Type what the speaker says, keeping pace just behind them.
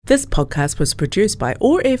This podcast was produced by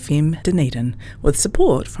OAR FM Dunedin with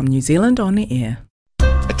support from New Zealand On Air.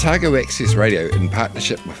 Otago Access Radio, in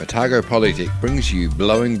partnership with Otago Polytech, brings you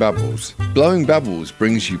Blowing Bubbles. Blowing Bubbles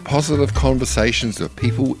brings you positive conversations with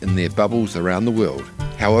people in their bubbles around the world.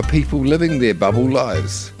 How are people living their bubble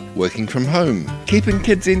lives? Working from home, keeping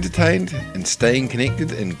kids entertained, and staying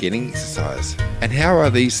connected and getting exercise. And how are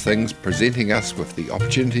these things presenting us with the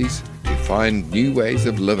opportunities to find new ways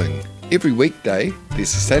of living? Every weekday, the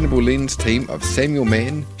Sustainable Lens team of Samuel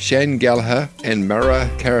Mann, Shane Gallagher and Mara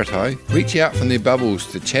Karatai reach out from their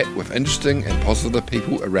bubbles to chat with interesting and positive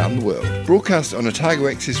people around the world. Broadcast on Otago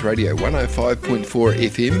Access Radio 105.4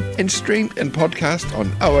 FM and streamed and podcast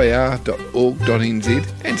on oar.org.nz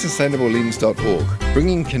and sustainablelens.org,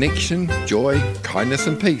 bringing connection, joy, kindness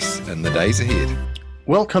and peace in the days ahead.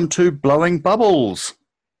 Welcome to Blowing Bubbles,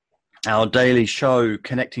 our daily show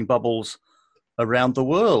connecting bubbles around the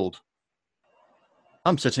world.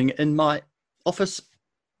 I'm sitting in my office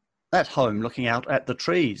at home looking out at the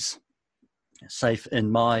trees, safe in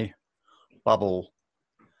my bubble.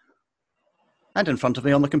 And in front of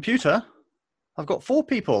me on the computer, I've got four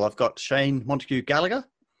people. I've got Shane Montague Gallagher,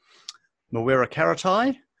 Mawera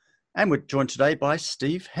Karatai, and we're joined today by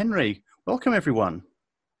Steve Henry. Welcome, everyone.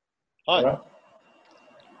 Hi.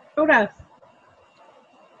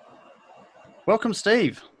 Welcome,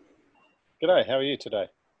 Steve. G'day, how are you today?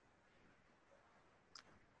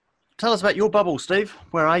 Tell us about your bubble, Steve.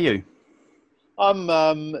 Where are you? I'm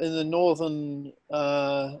in the northern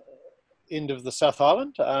end of the South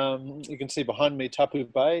Island. You can see behind me Tapu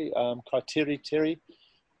Bay, Kaiteri,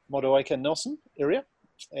 Motueka, Nelson area.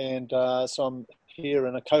 And so I'm here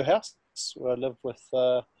in a co-house where I live with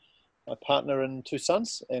my partner and two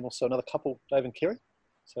sons and also another couple, Dave and Kerry.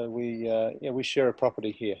 So we share a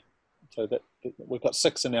property here. So that we've got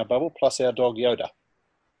 6 in our bubble, plus our dog Yoda.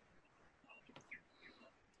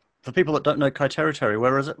 For people that don't know Kaiteri,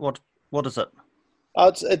 where is it? What is it?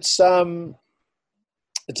 It's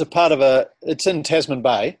a part of it's in Tasman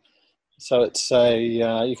Bay. So it's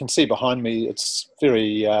you can see behind me, it's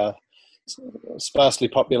very sparsely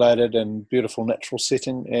populated and beautiful natural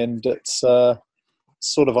setting. And it's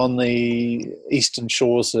sort of on the eastern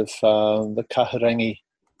shores of the Kahurangi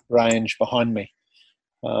range behind me.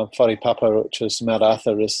 Wharepapa, which is Mount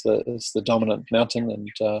Arthur, is the dominant mountain, and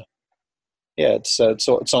it's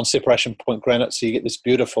on separation point granite, so you get this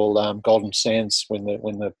beautiful golden sands when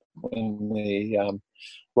the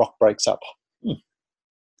rock breaks up.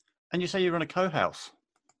 And you say you're in a co-house?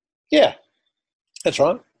 Yeah, that's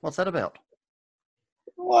right. What's that about?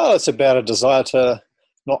 Well, it's about a desire to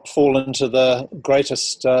not fall into the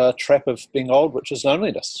greatest trap of being old, which is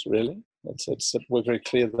loneliness. Really, we're very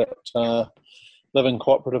clear that. Living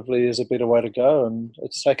cooperatively is a better way to go, and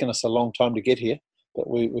it's taken us a long time to get here, but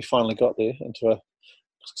we finally got there into a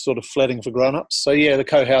sort of flatting for grown-ups. So yeah, the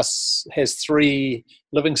co-house has 3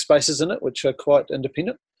 living spaces in it, which are quite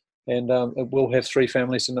independent, and it will have 3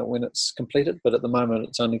 families in it when it's completed, but at the moment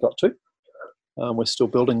it's only got 2. We're still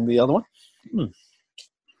building the other one.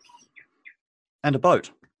 And a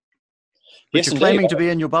boat. Yes, you're indeed. Claiming to be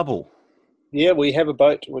in your bubble. Yeah, we have a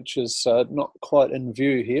boat which is not quite in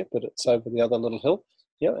view here, but it's over the other little hill.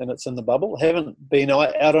 Yeah, and it's in the bubble. Haven't been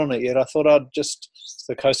out on it yet. I thought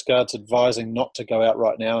the Coast Guard's advising not to go out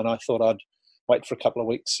right now, and I thought I'd wait for a couple of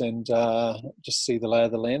weeks and just see the lay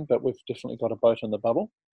of the land. But we've definitely got a boat in the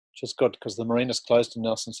bubble, which is good because the marina's closed in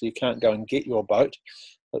Nelson, so you can't go and get your boat.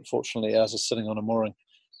 But fortunately, ours is sitting on a mooring,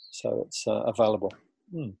 so it's available.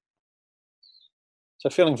 So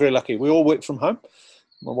feeling very lucky. We all work from home.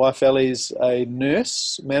 My wife Ellie's a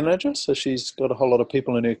nurse manager, so she's got a whole lot of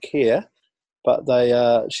people in her care, but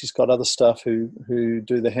she's got other staff who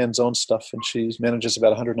do the hands-on stuff, and she manages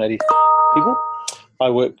about 180 people.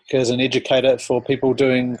 I work as an educator for people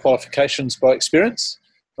doing qualifications by experience,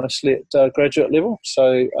 mostly at graduate level,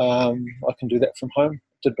 so I can do that from home,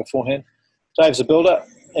 did beforehand. Dave's a builder,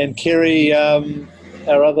 and Kerry,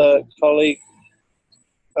 our other colleague,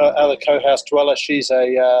 other co-house dweller, she's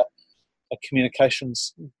a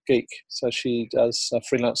communications geek, so she does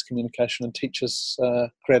freelance communication and teaches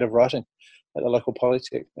creative writing at the local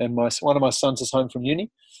Polytech. And one of my sons is home from uni,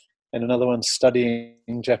 and another one's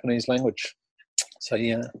studying Japanese language. So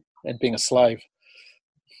yeah, and being a slave.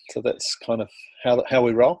 So that's kind of how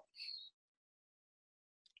we roll.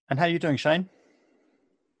 And how are you doing, Shane?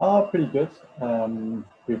 Pretty good.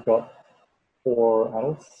 We've got 4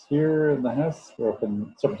 adults here in the house. We're up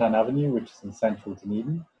in Serpentine Avenue, which is in central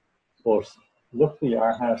Dunedin. But luckily,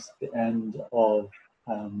 our house at the end of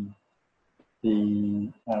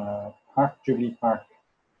the park, Jubilee Park,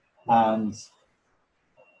 and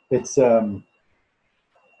it's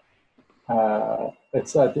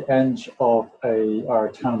It's at the end of our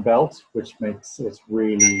town belt, which makes it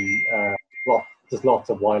really there's lots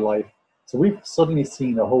of wildlife. So we've suddenly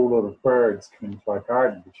seen a whole lot of birds come into our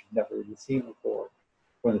garden, which we've never really seen before,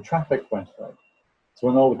 when the traffic went away. So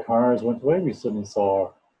when all the cars went away, we suddenly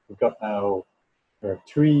saw, we've got now, there are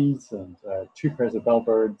trees and 2 pairs of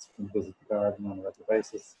bellbirds come visit the garden on a regular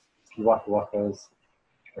basis. Waka wakas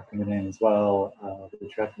are coming in as well, which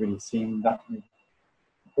we haven't really seen that many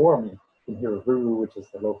before. I mean, you can hear a roo, which is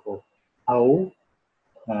the local owl.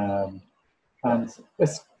 And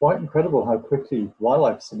it's quite incredible how quickly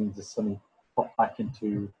wildlife suddenly pop back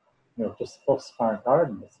into, just us, our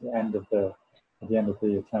garden. It's the end of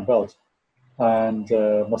the town belt. And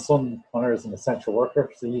my son Connor is an essential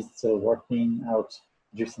worker, so he's still working out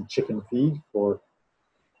producing chicken feed for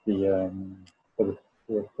the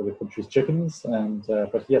country's chickens, and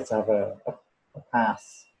but he has to have a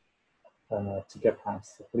pass to get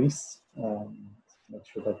past the police, to make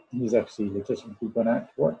sure that he's actually legitimately going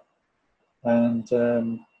out to work. And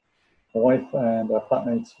my wife and our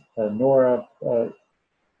flatmate Nora,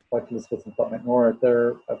 wife Elizabeth and flatmate Nora,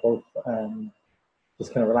 they're both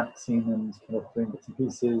just kind of relaxing and kind of doing bits and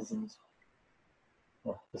pieces and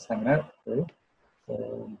just hanging out, really.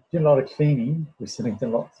 So doing a lot of cleaning. We're sitting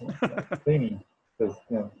doing lots of cleaning because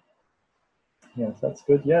so that's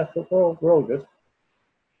good. Yeah, but we're all good.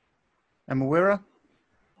 And Mawira?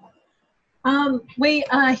 We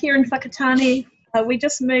are here in Whakatane. We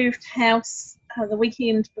just moved house the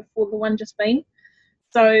weekend before the one just been.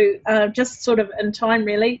 So just sort of in time,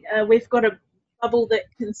 really. We've got a bubble that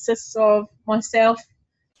consists of myself,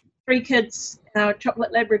 3 kids, our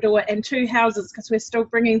chocolate Labrador, and 2 houses, because we're still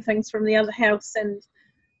bringing things from the other house, and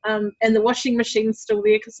the washing machine's still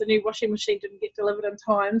there because the new washing machine didn't get delivered in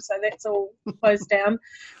time, so that's all closed down.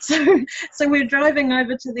 So we're driving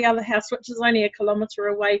over to the other house, which is only 1 kilometre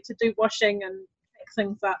away, to do washing and pick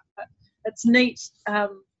things up. But it's neat,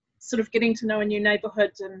 sort of getting to know a new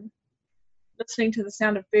neighbourhood and listening to the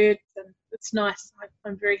sound of birds, and it's nice.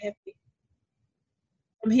 I'm very happy.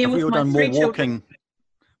 I'm here with my 3 children.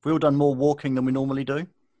 Have we all done more walking than we normally do?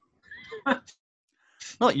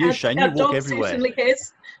 Not you, Shane. You walk everywhere. Certainly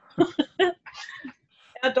has.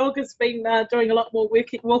 Our dog has been doing a lot more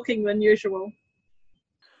walking than usual.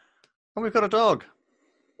 Oh, we've got a dog.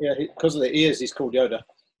 Yeah, because of the ears, he's called Yoda.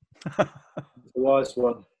 The wise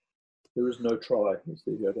one. There is no try. It's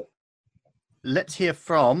the Yoda. Let's hear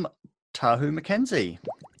from Tahu Mackenzie.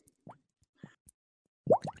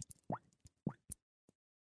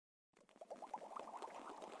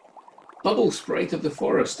 Bubble sprite of the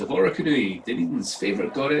forest of Orokonui, Dunedin's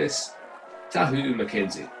favourite goddess, Tahu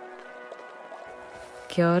Mackenzie.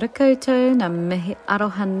 Kia ora koutou, ngā mihi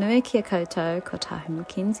aroha nui kia koutou, ko Tahu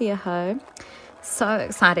Mackenzie aho. So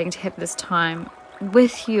exciting to have this time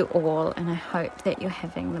with you all, and I hope that you're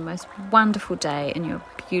having the most wonderful day in your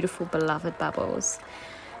beautiful beloved bubbles.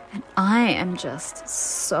 And I am just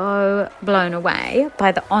so blown away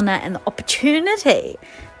by the honour and the opportunity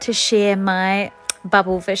to share my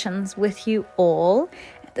bubble visions with you all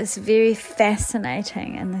at this very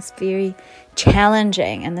fascinating and this very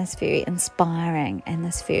challenging and this very inspiring and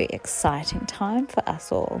this very exciting time for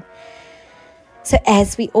us all. So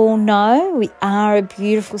as we all know, we are a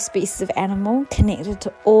beautiful species of animal connected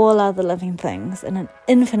to all other living things in an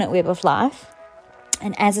infinite web of life.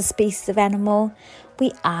 And as a species of animal,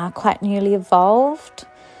 we are quite newly evolved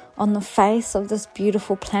on the face of this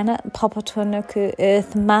beautiful planet, Papatūānuku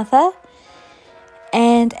Earth Mother.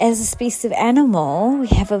 And as a species of animal, we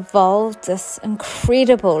have evolved this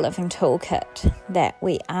incredible living toolkit that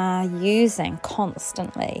we are using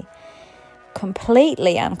constantly,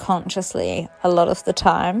 completely unconsciously a lot of the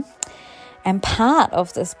time. And part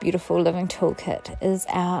of this beautiful living toolkit is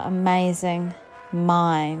our amazing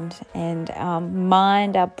mind. And our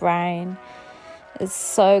mind, our brain, is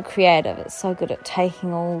so creative. It's so good at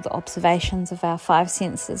taking all the observations of our 5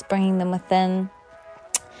 senses, bringing them within,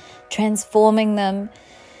 transforming them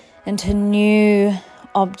into new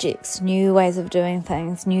objects, new ways of doing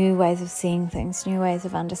things, new ways of seeing things, new ways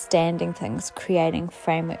of understanding things, creating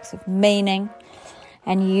frameworks of meaning,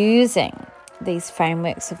 and using these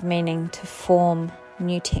frameworks of meaning to form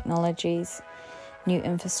new technologies, new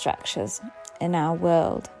infrastructures in our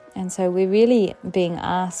world. And so we're really being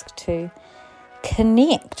asked to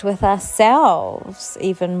connect with ourselves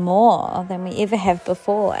even more than we ever have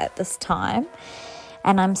before at this time.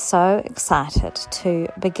 And I'm so excited to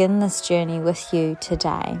begin this journey with you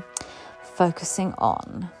today, focusing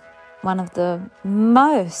on one of the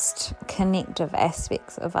most connective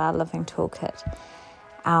aspects of our living toolkit,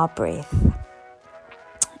 our breath.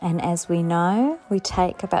 And as we know, we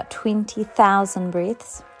take about 20,000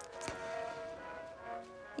 breaths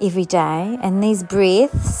every day, and these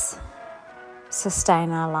breaths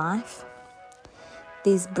sustain our life.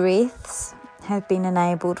 These breaths have been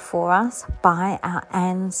enabled for us by our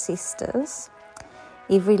ancestors.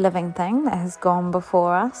 Every living thing that has gone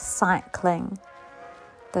before us, cycling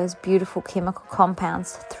those beautiful chemical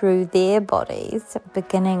compounds through their bodies,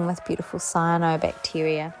 beginning with beautiful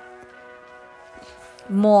cyanobacteria.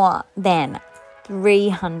 More than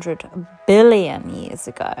 300 billion years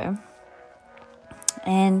ago.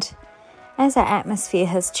 And as our atmosphere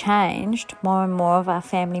has changed, more and more of our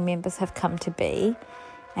family members have come to be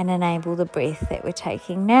and enable the breath that we're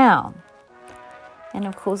taking now. And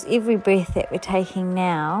of course, every breath that we're taking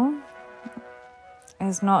now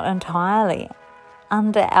is not entirely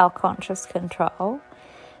under our conscious control,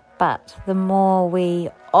 but the more we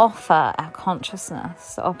offer our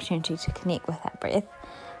consciousness the opportunity to connect with that breath,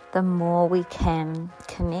 the more we can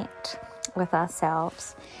connect with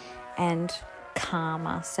ourselves and calm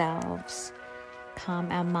ourselves, calm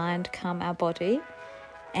our mind, calm our body,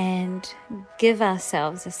 and give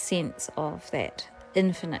ourselves a sense of that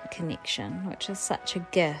infinite connection, which is such a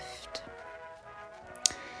gift.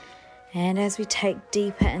 And as we take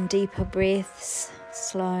deeper and deeper breaths,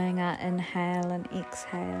 slowing our inhale and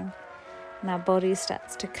exhale, and our body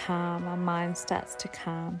starts to calm, our mind starts to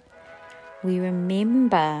calm, we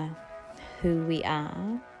remember who we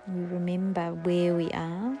are, we remember where we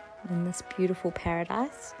are in this beautiful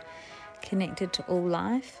paradise, connected to all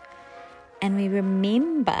life, and we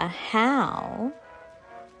remember how,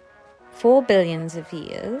 for billions of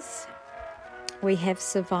years, we have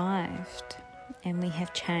survived, and we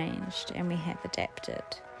have changed, and we have adapted.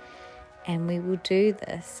 And we will do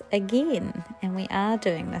this again, and we are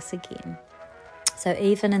doing this again. So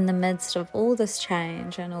even in the midst of all this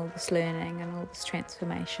change and all this learning and all this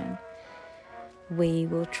transformation, we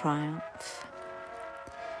will triumph.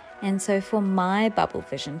 And so for my bubble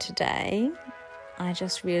vision today, I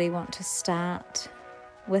just really want to start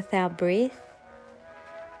with our breath.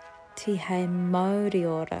 Tihe mauri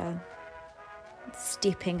ora,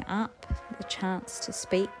 stepping up, the chance to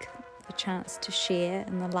speak, the chance to share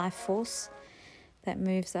in the life force that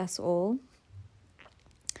moves us all.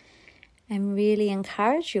 And really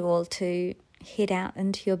encourage you all to head out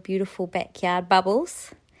into your beautiful backyard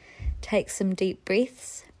bubbles. Take some deep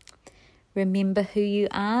breaths. Remember who you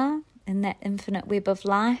are in that infinite web of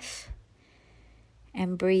life.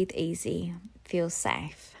 And breathe easy. Feel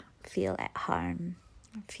safe. Feel at home.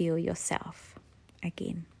 Feel yourself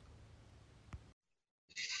again.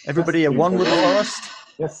 Everybody at one with the forest?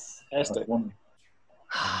 Yes. Fantastic. One.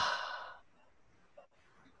 How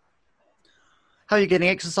are you getting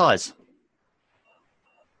exercise?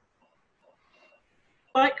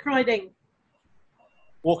 Bike riding.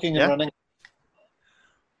 Walking Yeah. and running.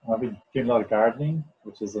 I've been doing a lot of gardening,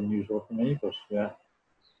 which is unusual for me, but yeah,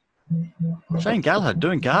 Shane Gallagher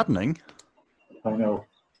doing gardening? I know.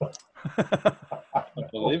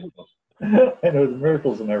 Unbelievable. I know the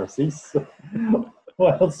miracles will never cease.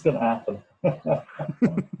 What else is going to happen?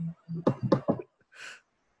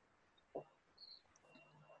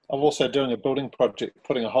 I'm also doing a building project,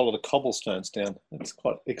 putting a whole lot of cobblestones down. It's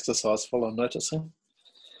quite exerciseful, I'm noticing.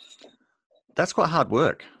 That's quite hard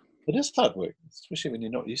work. It is hard work, especially when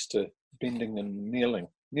you're not used to bending and kneeling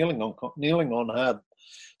on hard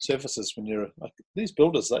surfaces. When you're like these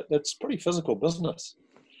builders, that's pretty physical business.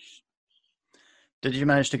 Did you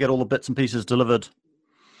manage to get all the bits and pieces delivered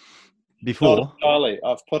before? Not entirely.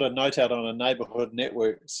 I've put a note out on a neighbourhood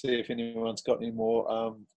network, see if anyone's got any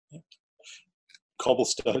more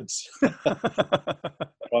cobblestones. Try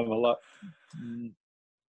my luck.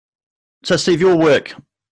 So, Steve, your work,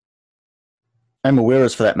 and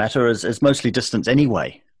Mawera's for that matter, is mostly distance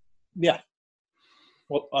anyway. Yeah.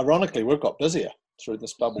 Well, ironically, we've got busier through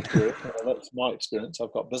this bubble period. That's my experience.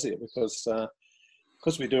 I've got busier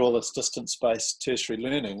because we do all this distance-based tertiary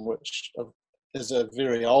learning, which is a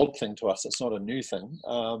very old thing to us. It's not a new thing.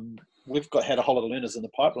 We've had a whole lot of learners in the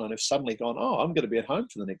pipeline who've suddenly gone, oh, I'm going to be at home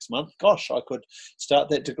for the next month. Gosh, I could start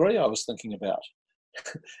that degree I was thinking about.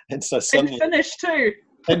 And so suddenly... And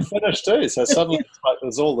finish too. So suddenly it's like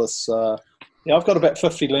there's all this... I've got about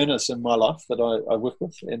 50 learners in my life that I work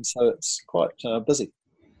with, and so it's quite busy.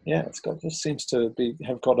 Yeah, just seems to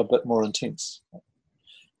have got a bit more intense.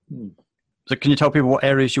 So can you tell people what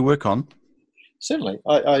areas you work on? Certainly.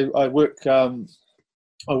 I work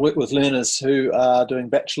with learners who are doing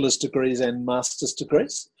bachelor's degrees and master's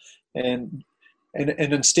degrees, and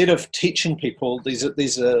instead of teaching people, these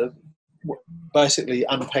are basically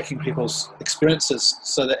unpacking people's experiences,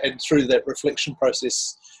 so that, and through that reflection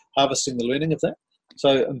process, harvesting the learning of that.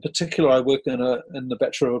 So in particular, I work in the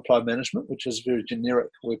Bachelor of Applied Management, which is very generic,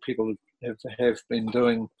 where people have been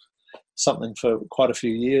doing something for quite a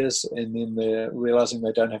few years, and then they're realising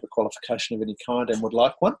they don't have a qualification of any kind and would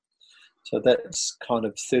like one. So that's kind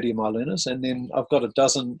of 30 of my learners. And then I've got a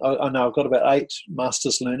dozen, I've got about 8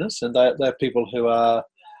 Masters learners, and they're people who are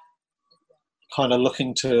kind of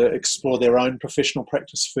looking to explore their own professional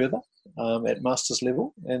practice further at Masters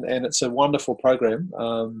level. And it's a wonderful program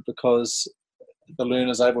because the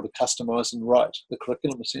learner is able to customise and write the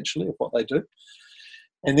curriculum essentially of what they do.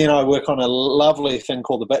 And then I work on a lovely thing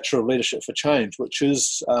called the Bachelor of Leadership for Change, which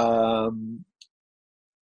is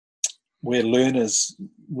where learners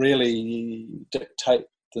really dictate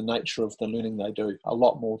the nature of the learning they do a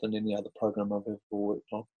lot more than any other program I've ever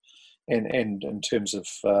worked on. And in terms of,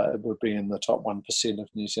 it would be in the top 1% of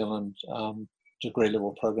New Zealand degree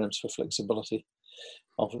level programs for flexibility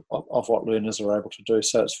of what learners are able to do.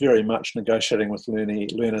 So it's very much negotiating with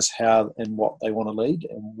learners how and what they want to lead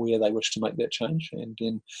and where they wish to make that change, and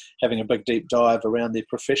then having a big deep dive around their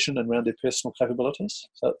profession and around their personal capabilities.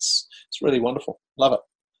 So it's really wonderful. Love it.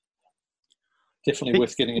 Definitely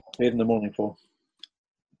worth getting into bed in the morning for.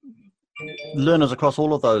 Learners across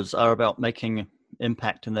all of those are about making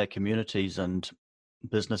impact in their communities and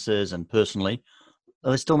businesses and personally.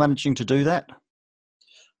 Are they still managing to do that?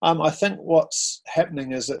 I think what's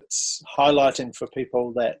happening is it's highlighting for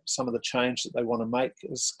people that some of the change that they want to make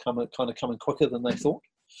is coming quicker than they thought.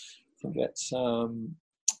 I think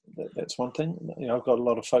that's one thing. You know, I've got a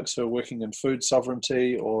lot of folks who are working in food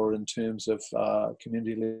sovereignty or in terms of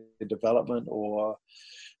community-led development or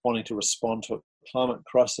wanting to respond to a climate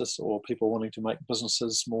crisis or people wanting to make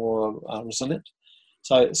businesses more resilient.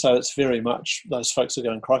 So it's very much those folks are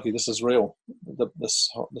going, crikey, this is real. This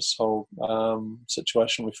whole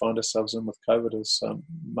situation we find ourselves in with COVID has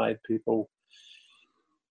made people,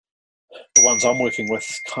 the ones I'm working with,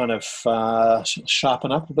 kind of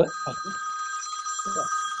sharpen up a bit, I think.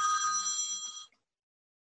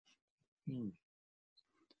 Yeah.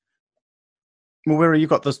 Well, Wera, you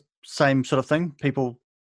got the same sort of thing, people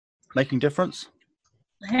making difference?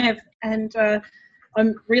 I have, and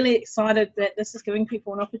I'm really excited that this is giving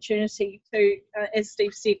people an opportunity to, as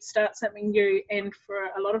Steve said, start something new, and for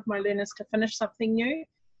a lot of my learners to finish something new,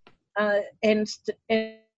 and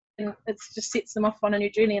it just sets them off on a new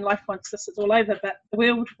journey in life once this is all over. But the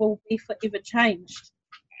world will be forever changed.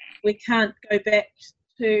 We can't go back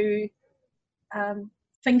to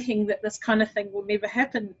thinking that this kind of thing will never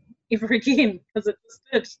happen ever again, because it just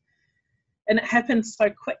did, and it happened so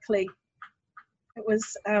quickly. It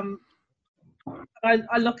was.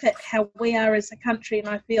 I look at how we are as a country, and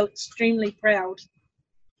I feel extremely proud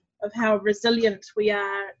of how resilient we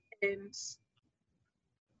are and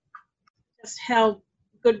just how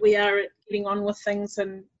good we are at getting on with things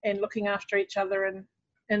and looking after each other,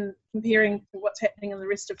 and comparing to what's happening in the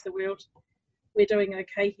rest of the world. We're doing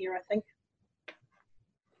okay here, I think.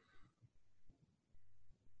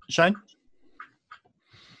 Shane?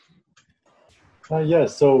 Yeah,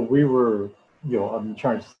 so we were, I'm in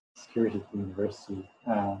charge of security at the university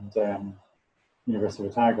and University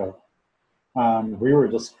of Otago. We were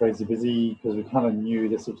just crazy busy because we kind of knew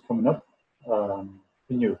this was coming up.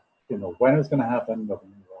 We knew, when it was going to happen, but we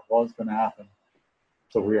knew what was going to happen.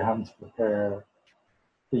 So we were having to prepare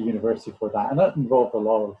the university for that. And that involved a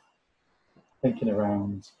lot of thinking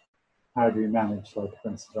around how do we manage, like, for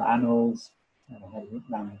instance, our animals, how do we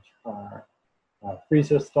manage our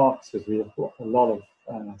freezer stocks, because we have a lot of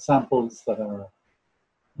samples that are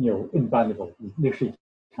invaluable. You literally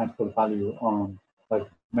can't put a value on, like,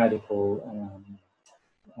 medical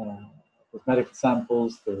there's medical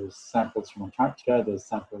samples, there's samples from Antarctica, there's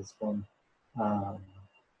samples from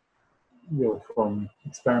from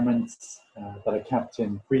experiments that are kept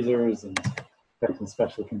in freezers and kept in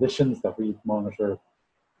special conditions that we monitor.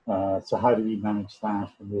 So how do we manage that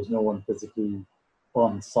when there's no one physically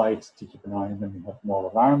on site to keep an eye on them? We have them all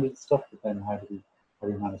around and stuff, but then how do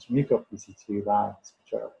we manage to make up PC2 labs,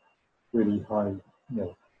 which are really high,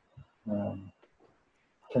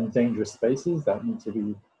 kind of dangerous spaces that need to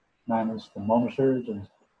be managed and monitored, and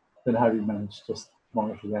then how do we manage just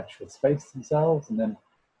monitor the actual space themselves? And then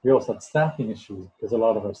we also had staffing issues because a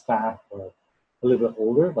lot of our staff are a little bit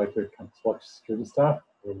older, like they're kind of SWAT security staff,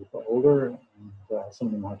 they're a little bit older, and some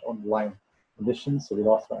of them had underlying conditions, so we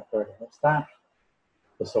lost about a third of our staff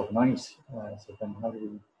just overnight. So then how do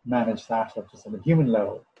we manage that just on a human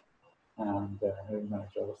level, and how do we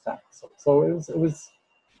manage all the staff? So it was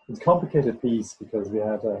a complicated piece because we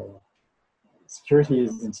had security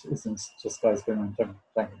isn't just guys going around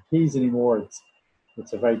banging keys anymore.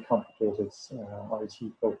 It's a very complicated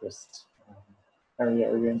IT focused area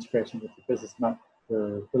integrating with the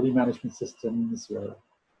your building management systems,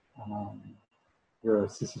 your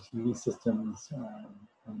CCTV systems,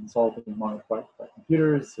 and it's all being monitored by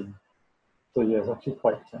computers. And so yeah, it's actually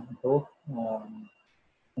quite technical.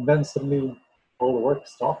 And then suddenly all the work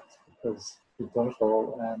stopped because we've done it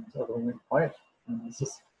all and everything went quiet. And it's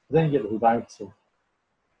just, then you get the bouts of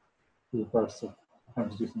the burst of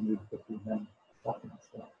having to do something really quickly and then stopping.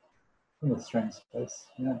 So in a strange space,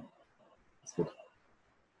 yeah, it's good.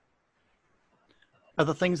 Are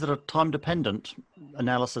there things that are time dependent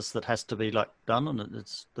analysis that has to be like done and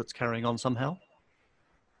that's carrying on somehow?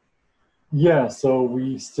 Yeah, so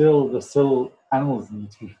there's still animals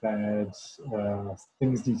need to be fed,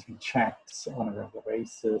 things need to be checked on a regular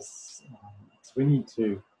basis. So we need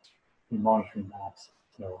to be monitoring that,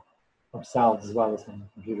 ourselves as well as having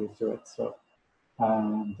computers do it. So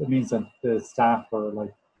it means that the staff are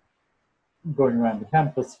like going around the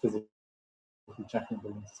campus physically checking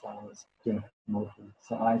buildings as well as doing it remotely.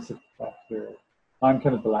 So I sit back here. I'm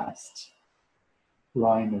kind of the last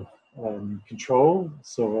line of control.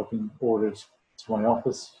 So I've been ordered to my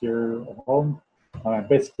office here at home, and I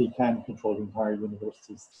basically can control the entire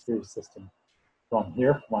university's security system from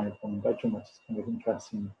here, from my bedroom, which is kind of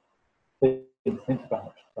interesting thing to think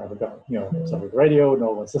about. I've got, so with radio and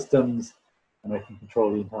all my systems, and I can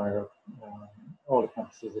control the entire all the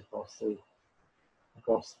campuses across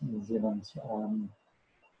New Zealand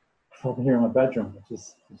from here in my bedroom, which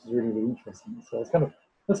is really, really interesting. So that's kind of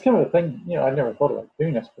a thing, I never thought about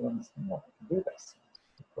doing it, but I'm just I can do this.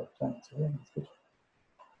 So yeah, it's good.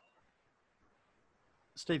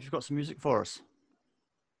 Steve, you've got some music for us.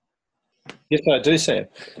 Yes, I do, Sam.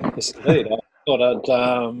 Yes, indeed. I thought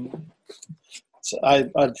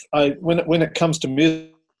when it comes to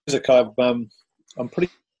music, I'm pretty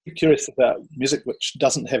curious about music which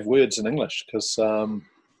doesn't have words in English, because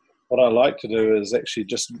what I like to do is actually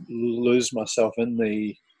just lose myself in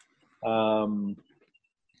the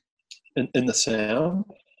in the sound,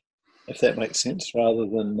 if that makes sense, rather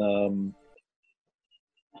than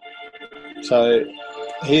so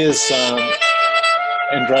here's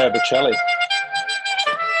Andrea Bocelli.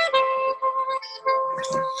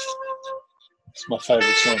 It's my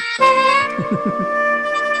favourite song.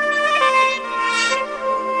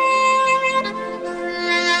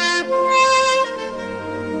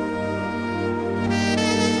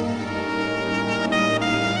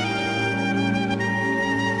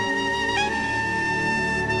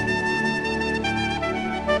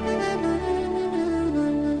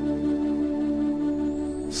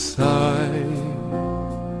 Sai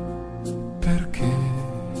perché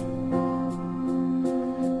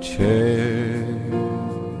cerco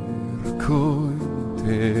in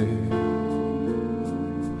te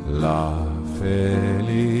la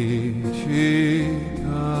felicità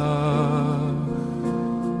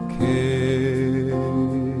che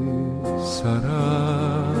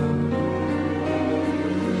sarà,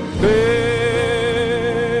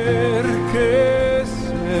 perché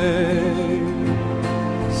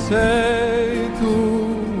sei tu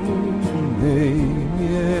nei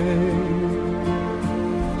miei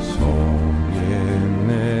sogni e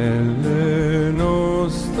nelle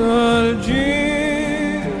nostalgie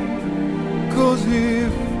così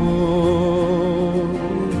fortemente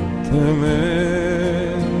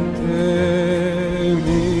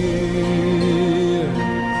mie.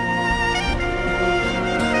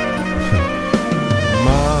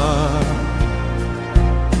 Ma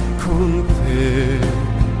con te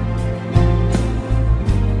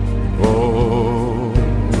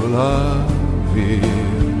vola via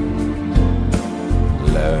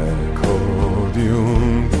l'eco di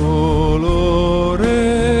un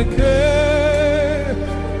dolore che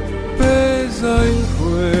per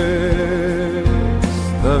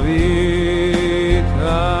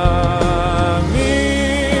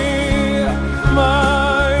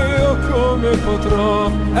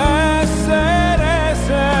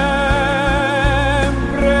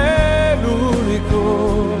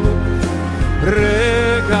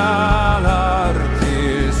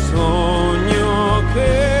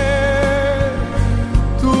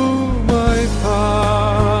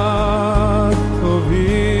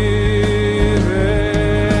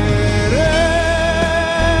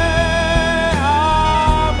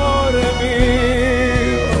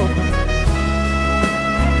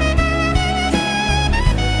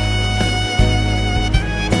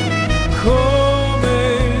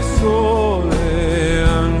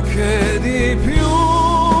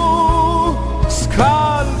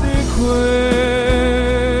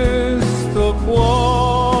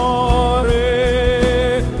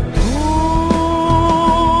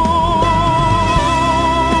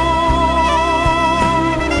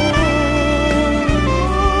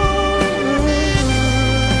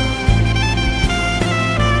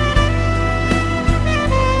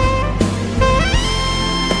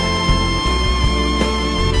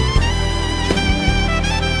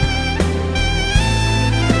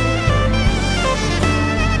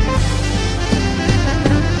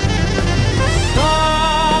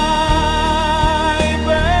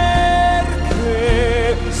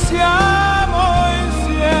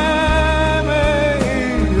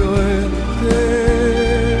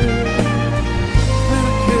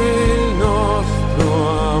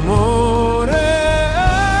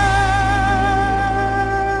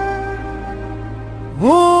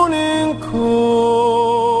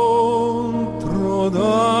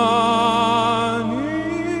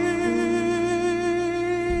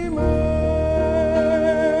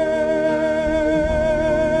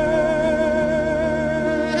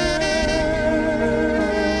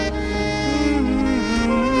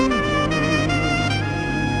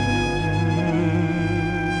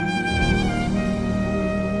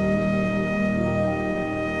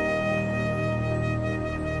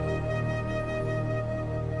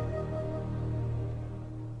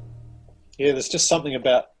Yeah, there's just something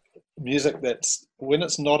about music that's, when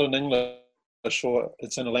it's not in English or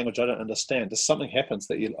it's in a language I don't understand, there's something happens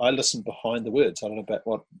that I listen behind the words. I don't know about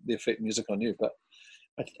what the effect music on you, but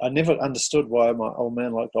I never understood why my old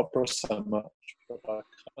man liked opera so much, but I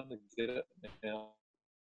kind of get it now.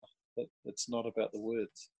 But it's not about the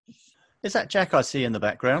words. Is that Jack I see in the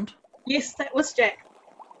background? Yes, that was Jack.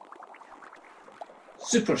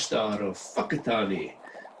 Superstar of Whakatane,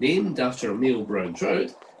 named after a male brown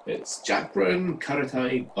trout, it's Jack Brown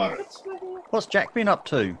Karatai Barrett. What's Jack been up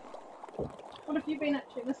to? What have you been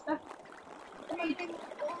up to, mister? Come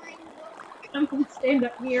and stand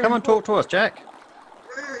up here. Come and talk to us, Jack.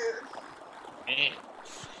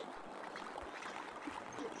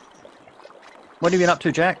 What have you been up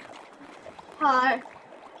to, Jack? Hi.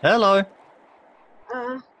 Hello.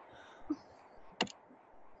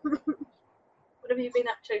 What have you been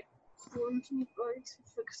up to? I wanted to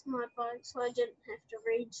fix my bike so I didn't have to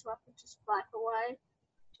read, so I could just bike away.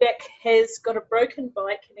 Jack has got a broken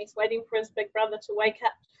bike and he's waiting for his big brother to wake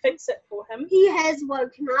up to fix it for him. He has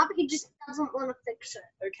woken up, he just doesn't want to fix it.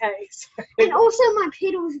 Okay. So And also my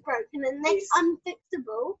pedal's broken and that's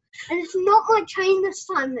unfixable. And it's not my chain this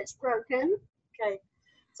time that's broken. Okay.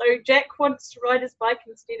 So Jack wants to ride his bike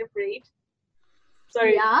instead of read. So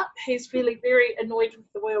Yeah. he's feeling very annoyed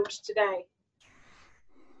with the world today.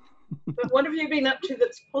 But what have you been up to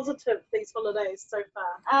that's positive these holidays so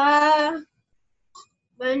far?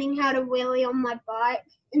 Learning how to wheelie on my bike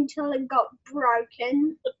until it got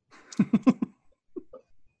broken.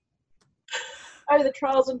 Oh, the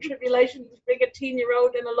trials and tribulations of being a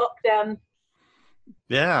 10-year-old in a lockdown.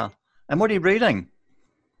 Yeah. And what are you reading?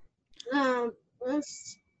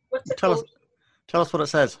 This, What's it Tell called? us what it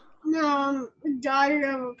says. Diary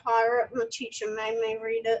of a Pirate. My teacher made me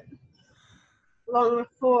read it, along with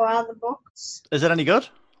 4 other books. Is it any good?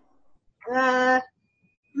 Uh,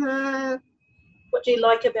 What do you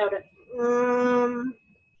like about it?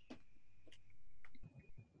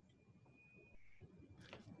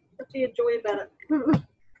 What do you enjoy about it?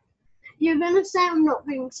 You're gonna say I'm not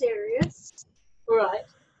being serious. All right.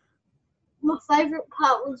 My favourite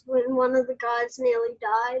part was when one of the guys nearly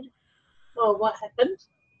died. Oh, what happened?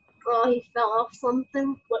 Oh, he fell off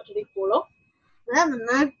something. What did he fall off? I don't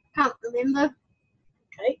know. Can't remember.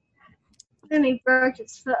 Okay. Then he broke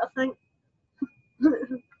his foot, I think.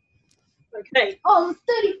 Okay. Oh,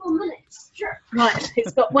 34 minutes. Sure. Right.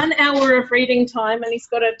 He's got 1 hour of reading time and he's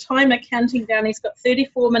got a timer counting down. He's got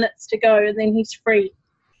 34 minutes to go and then he's free.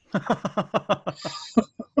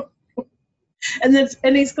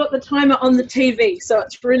 And he's got the timer on the TV, so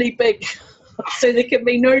it's really big. So there can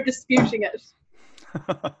be no disputing it.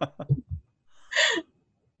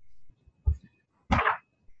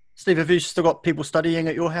 Steve, have you still got people studying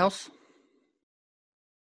at your house?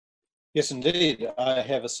 Yes, indeed. I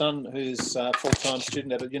have a son who's a full-time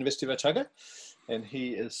student at the University of Otago, and he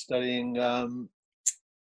is studying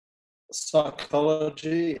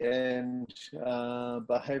psychology and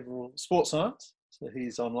behavioural sports science. So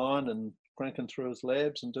he's online and cranking through his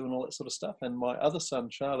labs and doing all that sort of stuff. And my other son,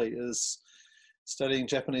 Charlie, is studying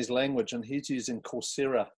Japanese language, and he's using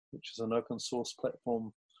Coursera, which is an open source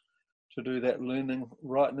platform, to do that learning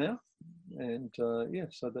right now. And yeah,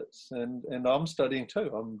 so that's and I'm studying too.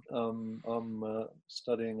 I'm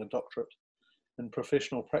studying a doctorate in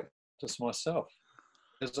professional practice myself,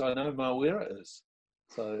 as I know Mawera is.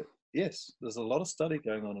 So yes, there's a lot of study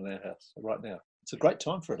going on in our house right now. It's a great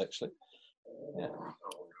time for it, actually. Yeah.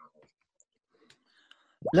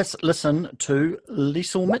 Let's listen to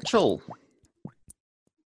Liesl Mitchell.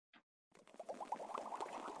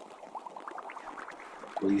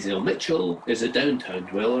 Liesl Mitchell is a downtown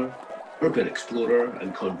dweller, urban explorer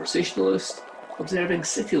and conversationalist, observing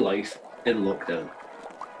city life in lockdown.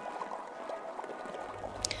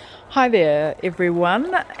 Hi there,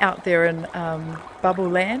 everyone out there in Bubble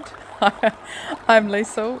Land. I'm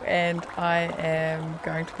Liesl, and I am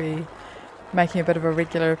going to be making a bit of a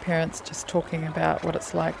regular appearance, just talking about what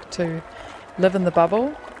it's like to live in the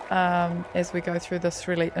bubble as we go through this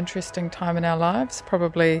really interesting time in our lives,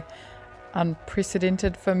 probably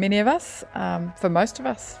unprecedented for many of us, for most of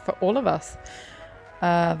us, for all of us.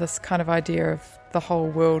 This kind of idea of the whole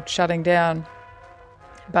world shutting down,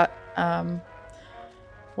 but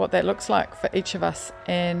what that looks like for each of us.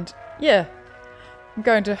 And yeah, I'm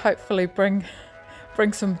going to hopefully bring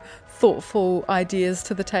some thoughtful ideas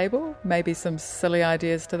to the table, maybe some silly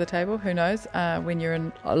ideas to the table, who knows. When you're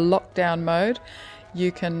in a lockdown mode,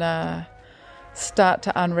 you can start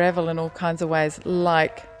to unravel in all kinds of ways,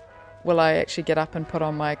 like, will I actually get up and put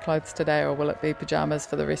on my clothes today, or will it be pyjamas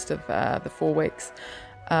for the rest of the 4 weeks?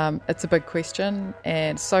 It's a big question,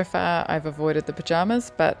 and so far I've avoided the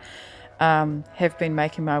pyjamas, but have been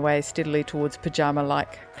making my way steadily towards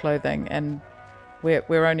pajama-like clothing, and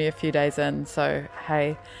we're only a few days in, so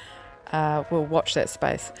hey, we'll watch that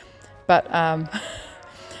space. But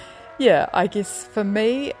yeah, I guess for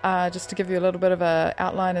me, just to give you a little bit of an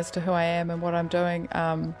outline as to who I am and what I'm doing,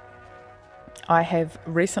 I have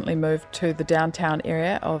recently moved to the downtown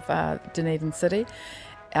area of Dunedin City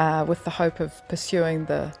with the hope of pursuing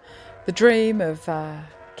the dream of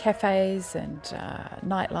cafes and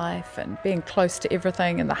nightlife and being close to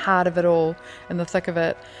everything, in the heart of it all, in the thick of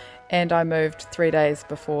it. And I moved 3 days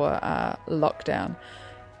before lockdown.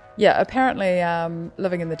 Yeah, apparently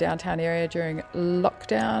living in the downtown area during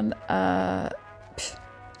lockdown,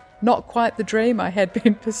 not quite the dream I had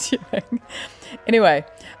been pursuing. Anyway,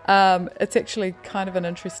 it's actually kind of an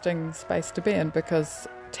interesting space to be in, because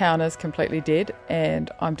town is completely dead, and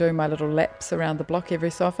I'm doing my little laps around the block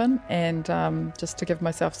every so often, and just to give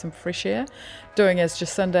myself some fresh air, doing as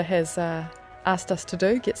Jacinda has asked us to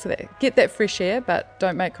do, get that fresh air, but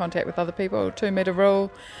don't make contact with other people, 2 metre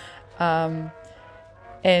rule.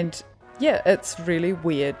 And yeah, it's really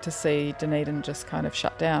weird to see Dunedin just kind of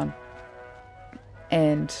shut down,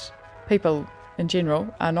 and people in general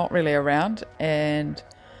are not really around, and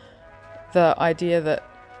the idea that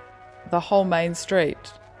the whole main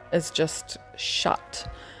street is just shut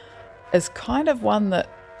is kind of one that,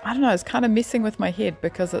 I don't know, is kind of messing with my head,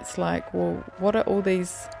 because it's like, well, what are all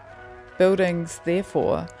these buildings there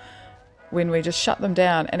for when we just shut them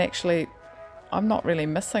down? And actually, I'm not really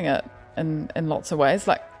missing it in lots of ways.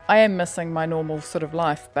 Like, I am missing my normal sort of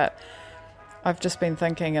life, but I've just been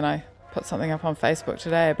thinking, and I put something up on Facebook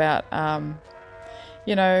today about,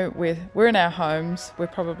 you know, we're in our homes, we're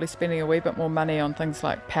probably spending a wee bit more money on things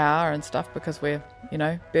like power and stuff, because we're, you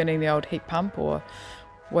know, burning the old heat pump or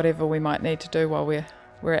whatever we might need to do while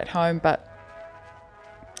we're at home. But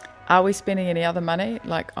are we spending any other money?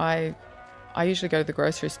 Like, I usually go to the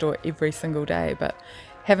grocery store every single day, but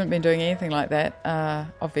haven't been doing anything like that,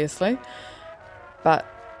 obviously. But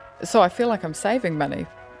so I feel like I'm saving money.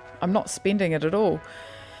 I'm not spending it at all.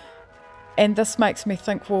 And this makes me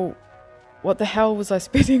think, well, what the hell was I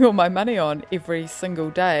spending all my money on every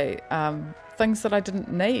single day? Things that I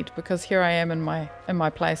didn't need, because here I am in my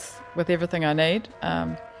place with everything I need.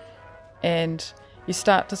 And you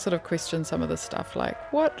start to sort of question some of this stuff, like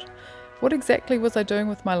what exactly was I doing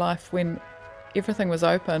with my life when everything was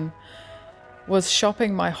open? Was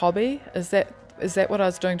shopping my hobby? Is that what I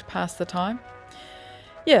was doing to pass the time?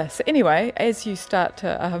 Yeah, so anyway, as you start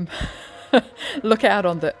to look out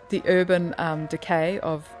on the urban decay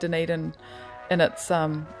of Dunedin in its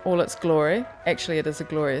all its glory. Actually, it is a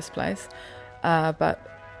glorious place, but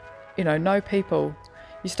you know, no people.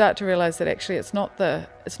 You start to realise that actually it's not the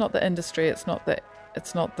industry, it's not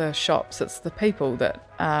the shops, it's the people that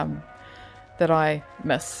I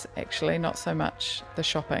miss. Actually, not so much the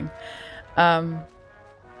shopping.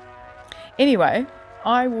 Anyway,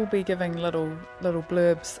 I will be giving little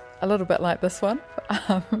blurbs a little bit like this one,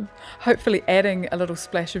 hopefully adding a little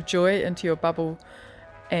splash of joy into your bubble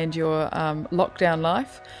and your lockdown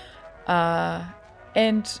life.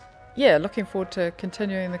 And yeah, looking forward to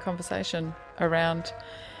continuing the conversation around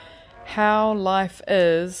how life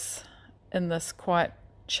is in this quite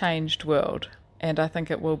changed world. And I think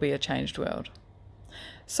it will be a changed world.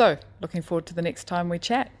 So, looking forward to the next time we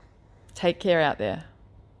chat. Take care out there.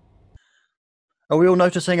 Are we all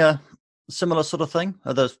noticing a similar sort of thing?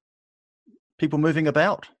 Are there people moving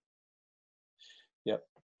about? Yep.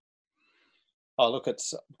 Oh, look,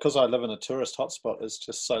 it's because I live in a tourist hotspot. It's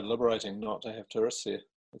just so liberating not to have tourists here.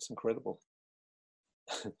 It's incredible.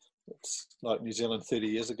 It's like New Zealand 30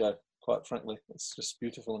 years ago, quite frankly. It's just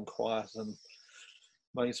beautiful and quiet, and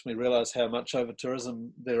makes me realise how much over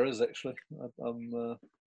tourism there is, actually. It'll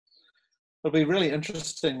be really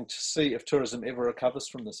interesting to see if tourism ever recovers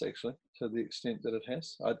from this, actually, to the extent that it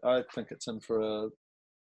has. I think it's in for a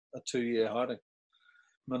 2-year hiding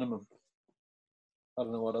minimum. I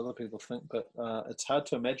don't know what other people think, but it's hard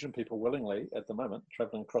to imagine people willingly at the moment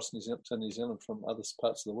travelling across to New Zealand from other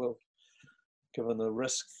parts of the world, given the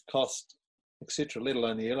risk, cost, etc., let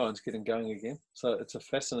alone the airlines getting going again. So it's a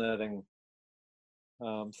fascinating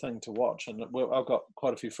thing to watch. And I've got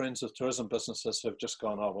quite a few friends with tourism businesses who have just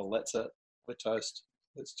gone, oh, well, that's it. We're toast.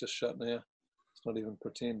 Let's just shut now. Let's not even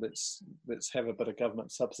pretend. Let's have a bit of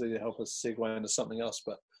government subsidy to help us segue into something else.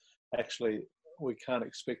 But actually, we can't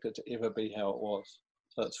expect it to ever be how it was.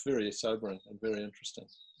 So it's very sobering and very interesting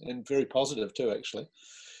and very positive too, actually.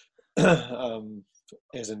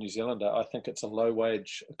 As a New Zealander, I think it's a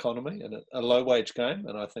low-wage economy and a low-wage game,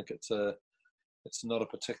 and I think it's not a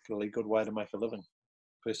particularly good way to make a living.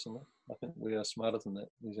 Personally, I think we are smarter than that,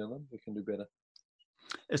 New Zealand. We can do better.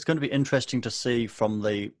 it's going to be interesting to see from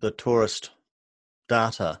the tourist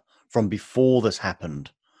data from before this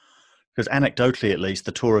happened, because anecdotally, at least,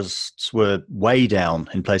 the tourists were way down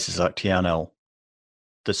in places like Tianel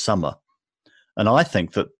this summer. And I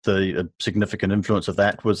think that the significant influence of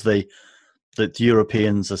that was the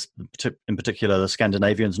Europeans, in particular the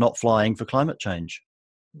Scandinavians, not flying for climate change.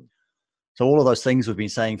 So all of those things we've been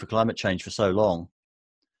saying for climate change for so long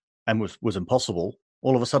and was impossible,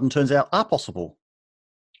 all of a sudden turns out are possible.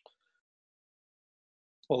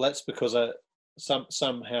 Well, that's because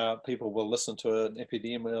somehow people will listen to an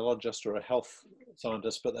epidemiologist or a health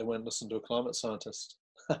scientist, but they won't listen to a climate scientist.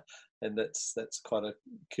 And that's quite a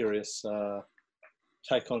curious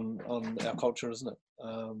take on our culture, isn't it?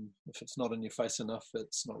 If it's not in your face enough,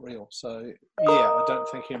 it's not real. So yeah, I don't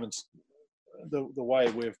think humans, the way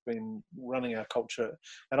we've been running our culture,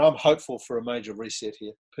 and I'm hopeful for a major reset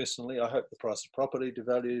here. Personally, I hope the price of property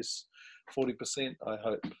devalues 40%. I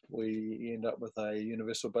hope we end up with a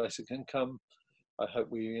universal basic income. I hope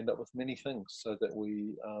we end up with many things so that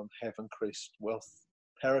we have increased wealth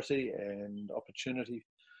parity and opportunity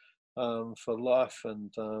for life.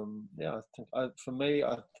 And yeah, I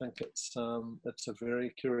think it's a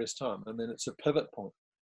very curious time. I mean, it's a pivot point.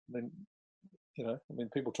 I mean,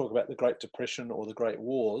 people talk about the Great Depression or the Great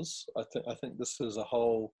Wars. I think this is a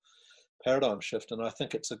whole paradigm shift, and I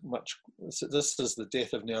think this is the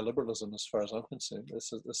death of neoliberalism as far as I'm concerned.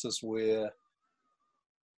 This is where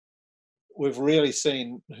we've really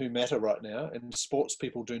seen who matter right now, and sports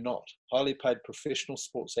people do not. Highly paid professional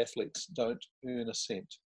sports athletes don't earn a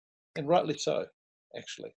cent, and rightly so,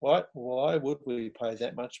 actually. Why would we pay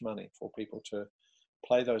that much money for people to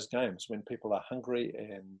play those games when people are hungry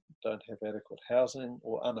and don't have adequate housing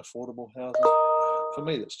or unaffordable housing? For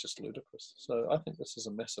me, that's just ludicrous. So I think this is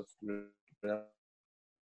a massive reality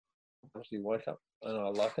wake up, and I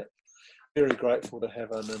like it. Very grateful to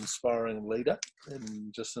have an inspiring leader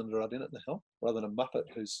in Jacinda Ardern at the helm, rather than a muppet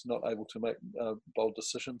who's not able to make bold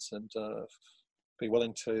decisions and be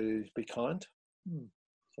willing to be kind.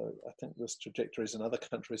 So I think there's trajectories in other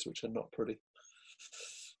countries which are not pretty.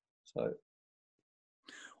 So,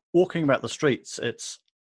 walking about the streets,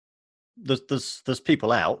 there's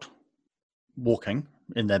people out walking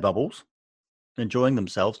in their bubbles, enjoying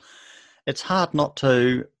themselves. It's hard not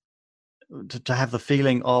to have the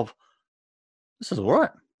feeling of, this is all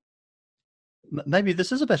right. Maybe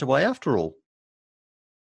this is a better way after all.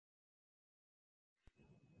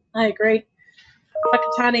 I agree.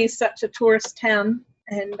 Whakatane is such a tourist town,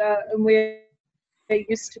 and we're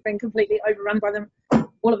used to being completely overrun by them.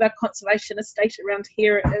 All of our conservation estate around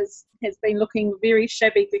here has been looking very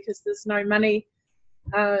shabby because there's no money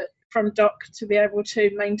from DOC to be able to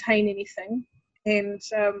maintain anything, and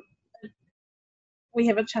we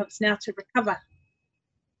have a chance now to recover.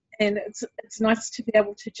 And it's nice to be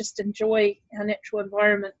able to just enjoy our natural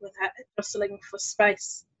environment without jostling for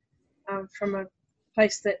space from a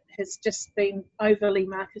place that has just been overly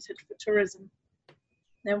marketed for tourism.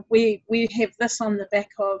 Now we have this on the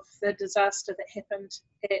back of the disaster that happened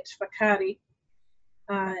at Whakaari,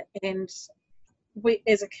 and we,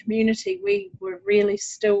 as a community, we were really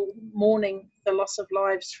still mourning the loss of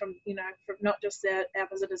lives from not just our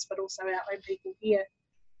visitors but also our own people here,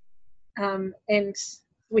 and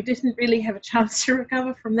we didn't really have a chance to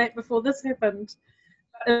recover from that before this happened.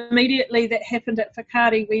 But immediately that happened at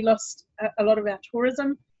Whakaari, we lost a lot of our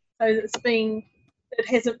tourism. So it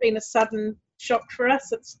hasn't been a sudden shock for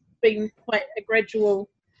us. It's been quite a gradual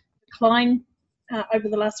decline over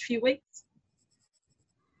the last few weeks.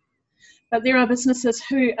 But there are businesses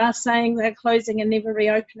who are saying they're closing and never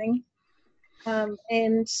reopening.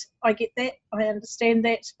 And I get that, I understand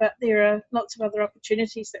that, but there are lots of other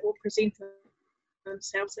opportunities that will present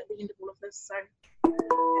themselves at the end of all of this. So,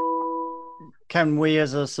 can we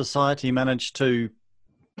as a society manage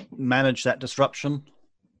that disruption?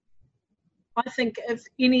 I think if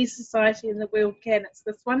any society in the world can, it's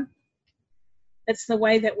this one. It's the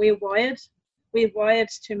way that we're wired. We're wired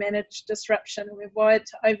to manage disruption. We're wired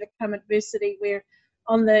to overcome adversity. We're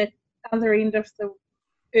on the other end of the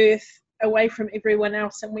earth, away from everyone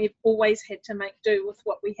else, and we've always had to make do with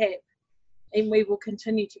what we have. And we will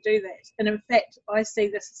continue to do that. And in fact, I see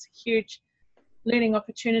this as a huge learning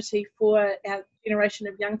opportunity for our generation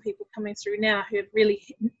of young people coming through now who really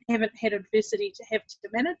haven't had adversity to have to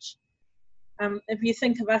manage. If you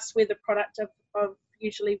think of us, we're the product of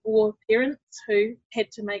usually war parents who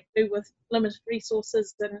had to make do with limited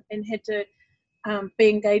resources and had to be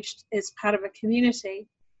engaged as part of a community,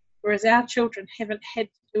 whereas our children haven't had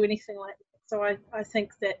to do anything like that. So I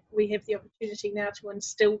think that we have the opportunity now to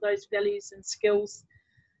instill those values and skills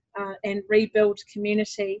and rebuild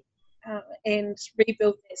community and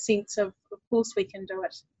rebuild that sense of course we can do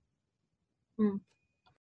it.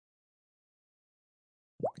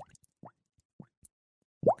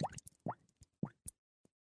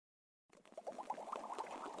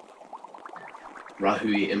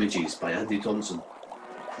 Rahui Images by Andy Thompson,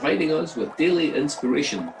 providing us with daily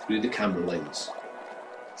inspiration through the camera lens.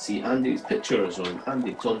 See Andy's pictures on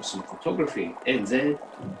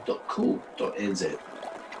andythompsonphotography.nz.co.nz.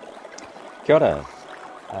 Kia ora,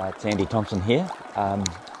 it's Andy Thompson here,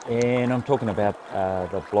 and I'm talking about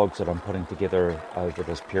the blogs that I'm putting together over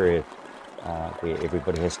this period where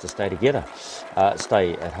everybody has to stay together,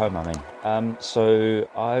 stay at home I mean. So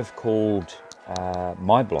I've called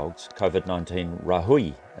my blogs COVID-19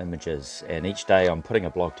 Rahui Images, and each day I'm putting a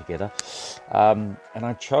blog together, and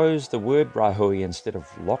I chose the word Rahui instead of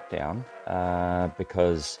lockdown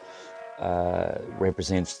because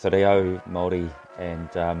represents te reo Māori, and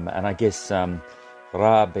I guess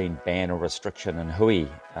Ra being ban or restriction, and hui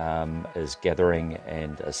is gathering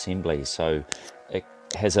and assembly, so it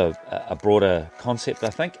has a broader concept I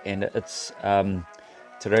think, and it's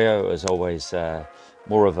te reo is always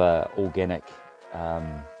more of a organic,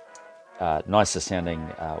 nicer sounding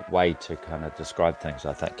way to kind of describe things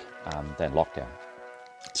I think than lockdown.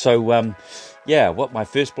 So yeah, what my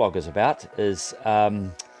first blog is about is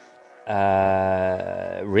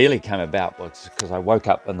really came about was because I woke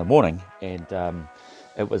up in the morning and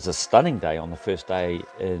it was a stunning day on the first day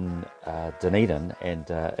in Dunedin, and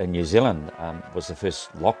in New Zealand was the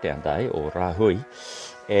first lockdown day or Rahui,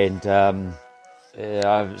 and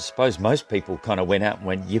I suppose most people kind of went out and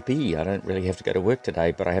went, yippee, I don't really have to go to work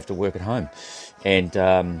today, but I have to work at home. And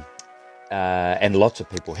lots of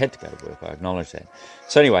people had to go to work, I acknowledge that.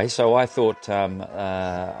 So anyway, so I thought I'm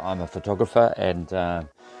a photographer and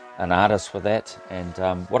an artist with that, and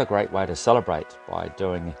what a great way to celebrate by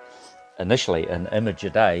doing initially an image a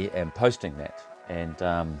day and posting that. And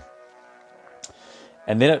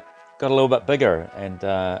then it got a little bit bigger, and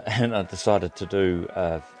I decided to do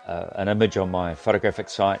an image on my photographic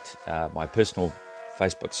site, my personal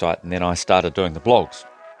Facebook site, and then I started doing the blogs.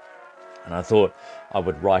 And I thought I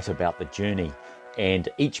would write about the journey, and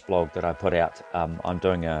each blog that I put out, I'm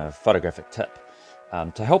doing a photographic tip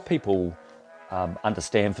to help people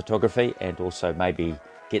understand photography and also maybe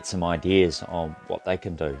get some ideas on what they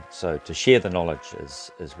can do. So to share the knowledge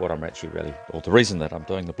is what I'm actually really, or the reason that I'm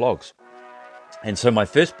doing the blogs. And so my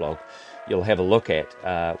first blog you'll have a look at,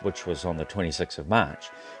 which was on the 26th of March,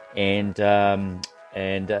 and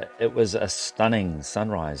it was a stunning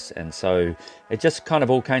sunrise, and so it just kind of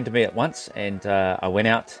all came to me at once, and I went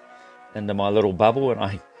out into my little bubble,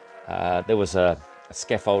 and there was a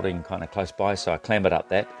scaffolding kind of close by, so I clambered up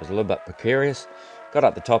that. It was a little bit precarious, got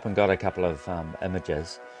up the top and got a couple of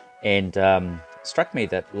images, and struck me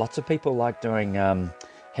that lots of people like doing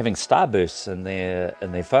having starbursts in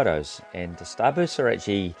their photos, and the starbursts are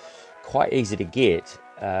actually quite easy to get,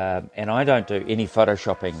 and I don't do any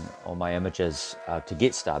photoshopping on my images to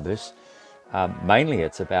get starbursts. Mainly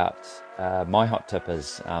it's about, my hot tip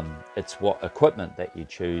is it's what equipment that you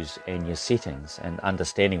choose and your settings and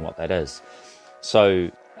understanding what that is. So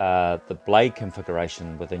the blade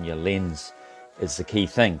configuration within your lens is the key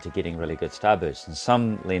thing to getting really good starbursts, and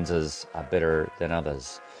some lenses are better than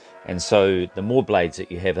others. And so the more blades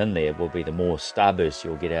that you have in there will be the more starbursts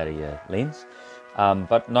you'll get out of your lens.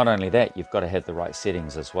 But not only that, you've got to have the right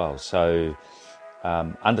settings as well. So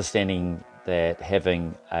understanding that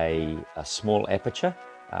having a small aperture,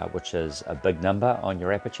 which is a big number on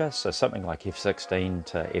your aperture, so something like f16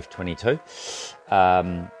 to f22,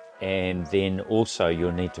 and then also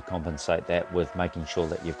you'll need to compensate that with making sure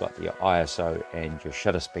that you've got your ISO and your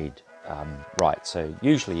shutter speed right. So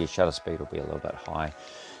usually your shutter speed will be a little bit high.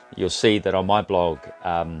 You'll see that on my blog,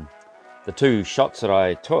 the two shots that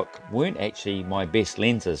I took weren't actually my best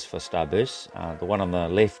lenses for starbursts. The one on the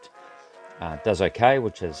left does okay,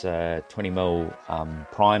 which is a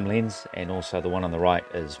 20mm prime lens, and also the one on the right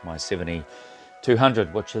is my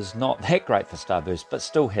 70-200, which is not that great for starbursts, but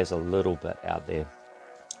still has a little bit out there.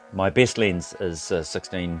 My best lens is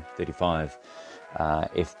 16-35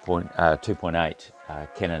 f2.8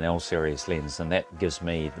 Canon L series lens, and that gives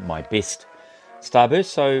me my best starburst.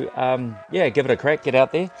 So yeah, give it a crack, get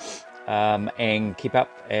out there and keep up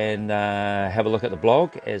and have a look at the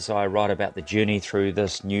blog as I write about the journey through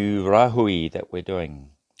this new Rahui that we're doing.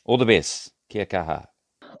 All the best. Kia kaha.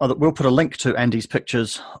 We'll put a link to Andy's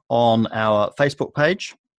pictures on our Facebook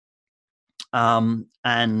page, and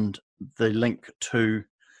the link to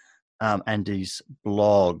Andy's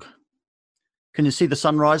blog. Can you see the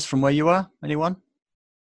sunrise from where you are? Anyone?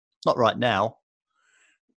 Not right now.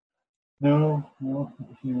 No,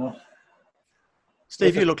 definitely not.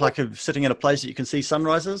 Steve, you look like you're sitting in a place that you can see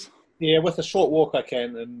sunrises. Yeah, with a short walk I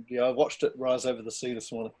can, and I watched it rise over the sea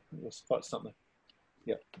this morning. It was quite something.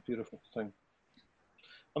 Yeah, beautiful thing.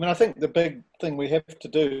 I mean, I think the big thing we have to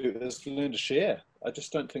do is learn to share. I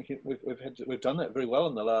just don't think we've done that very well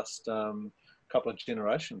in the last couple of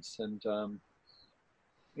generations. And the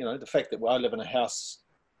fact that I live in a house,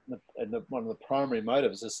 and one of the primary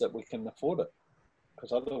motives is that we can afford it,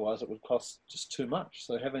 because otherwise it would cost just too much.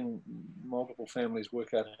 So having multiple families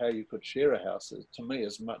work out how you could share a house, to me,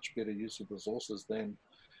 is much better use of resources than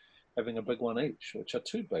having a big one each, which are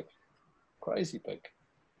too big, crazy big.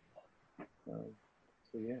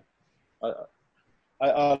 So yeah,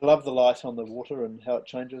 I love the light on the water and how it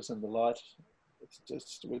changes, and the light.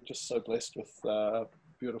 We're just so blessed with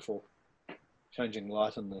beautiful changing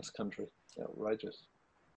light in this country. Outrageous.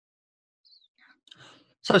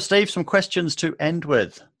 So, Steve, some questions to end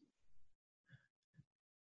with.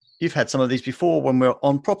 You've had some of these before when we're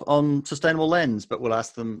on Sustainable Lens, but we'll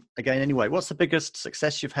ask them again anyway. What's the biggest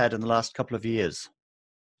success you've had in the last couple of years?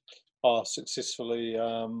 Successfully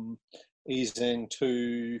easing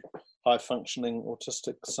 2 high-functioning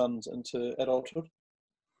autistic sons into adulthood.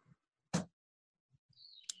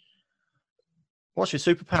 What's your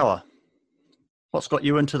superpower? What's got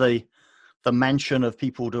you into the mansion of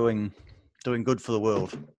people doing good for the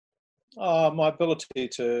world? My ability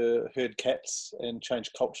to herd cats and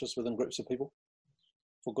change cultures within groups of people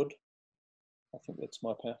for good. I think that's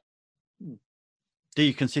my power. Do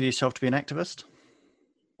you consider yourself to be an activist?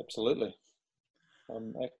 Absolutely.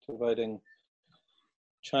 I'm activating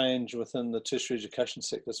change within the tertiary education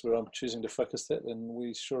sectors where I'm choosing to focus that, and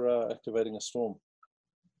we sure are activating a storm.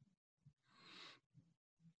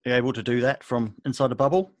 Are you able to do that from inside a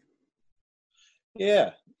bubble?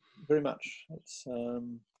 Yeah, very much. It's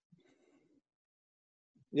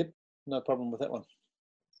yep, no problem with that one.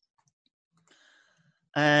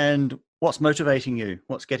 And what's motivating you?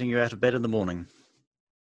 What's getting you out of bed in the morning?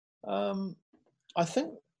 I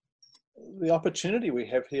think the opportunity we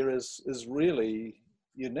have here is really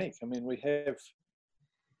unique. I mean, we have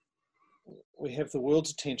the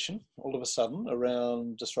world's attention all of a sudden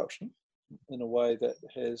around disruption in a way that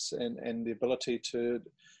has, and the ability to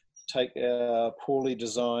take our poorly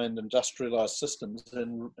designed industrialized systems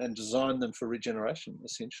and design them for regeneration,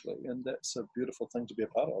 essentially. And that's a beautiful thing to be a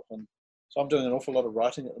part of. And so I'm doing an awful lot of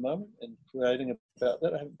writing at the moment and creating about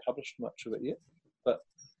that. I haven't published much of it yet, but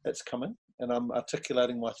it's coming. And I'm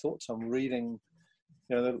articulating my thoughts. I'm reading,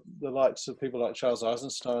 the likes of people like Charles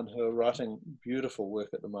Eisenstein, who are writing beautiful work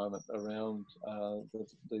at the moment around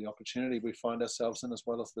the opportunity we find ourselves in, as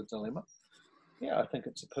well as the dilemma. Yeah, I think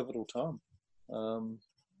it's a pivotal time.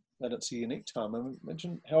 And it's a unique time. I mean,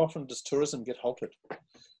 imagine, how often does tourism get halted?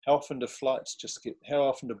 How often do flights how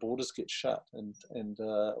often do borders get shut? And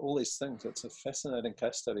all these things. It's a fascinating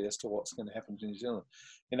case study as to what's going to happen to New Zealand.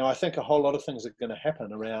 I think a whole lot of things are going to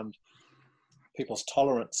happen around people's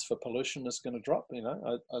tolerance for pollution is going to drop.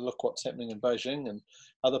 I look what's happening in Beijing and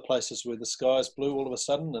other places where the sky is blue all of a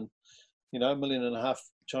sudden, and 1.5 million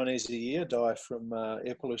Chinese a year die from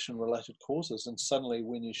air pollution related causes, and suddenly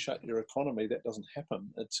when you shut your economy, that doesn't happen.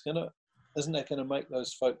 Isn't that going to make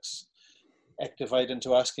those folks activate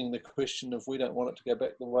into asking the question of, we don't want it to go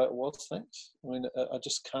back the way it was? Thanks. I mean, I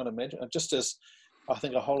just can't imagine. Just as I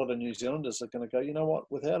think a whole lot of New Zealanders are going to go, you know what,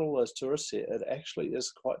 without all those tourists here, it actually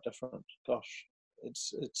is quite different. Gosh,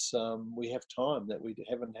 it's we have time that we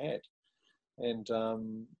haven't had. And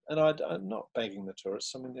I'm not banging the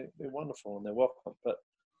tourists. I mean, they're wonderful and they're welcome, but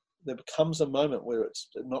there becomes a moment where it's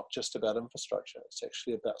not just about infrastructure. It's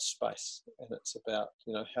actually about space, and it's about,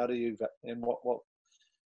 how do you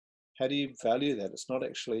value that? It's not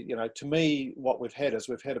actually, to me, what we've had is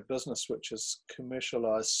we've had a business which has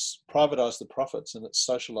commercialized, privatized the profits, and it's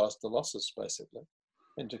socialized the losses basically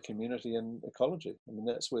into community and ecology. I mean,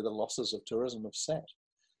 that's where the losses of tourism have sat.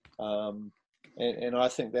 And I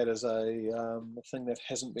think that is a thing that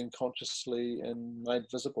hasn't been consciously and made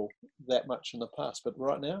visible that much in the past. But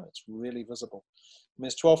right now, it's really visible. I mean,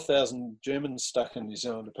 there's 12,000 Germans stuck in New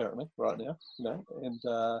Zealand, apparently, right now. And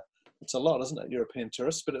it's a lot, isn't it, European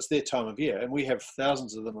tourists? But it's their time of year. And we have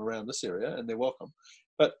thousands of them around this area, and they're welcome.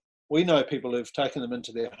 But we know people who've taken them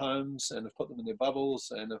into their homes and have put them in their bubbles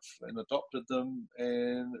and adopted them,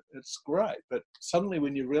 and it's great. But suddenly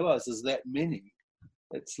when you realise there's that many,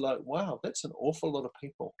 it's like, wow, that's an awful lot of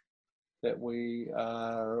people that we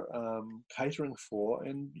are catering for.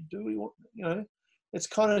 And do we want, it's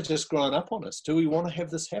kind of just grown up on us. Do we want to have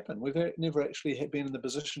this happen? We've never actually been in the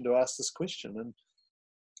position to ask this question. And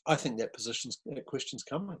I think that question's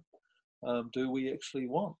coming. Do we actually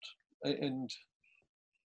want? And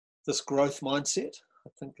this growth mindset, I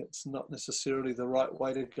think it's not necessarily the right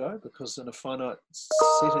way to go, because in a finite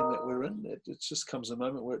setting that we're in, it just comes a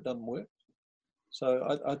moment where it doesn't work.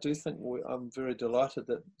 So I do think I'm very delighted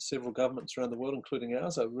that several governments around the world, including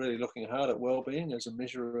ours, are really looking hard at wellbeing as a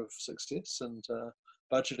measure of success and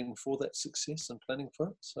budgeting for that success and planning for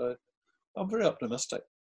it. So I'm very optimistic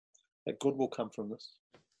that good will come from this.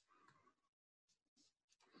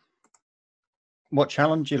 What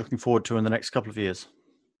challenge are you looking forward to in the next couple of years?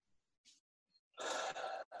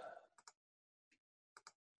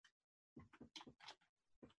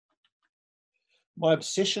 My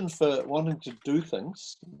obsession for wanting to do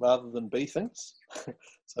things rather than be things.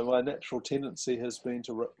 So my natural tendency has been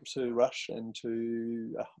to rush and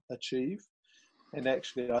to achieve. And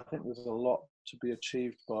actually, I think there's a lot to be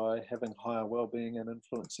achieved by having higher well-being and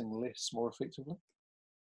influencing less more effectively.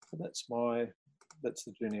 So that's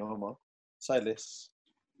the journey I'm on. Say less,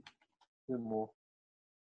 do more.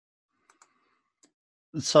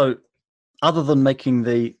 So, other than making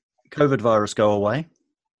the COVID virus go away,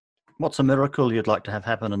 what's a miracle you'd like to have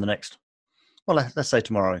happen in the next, well, let's say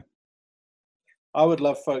tomorrow? I would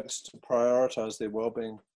love folks to prioritise their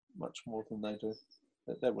well-being much more than they do.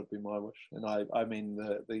 That would be my wish. And I mean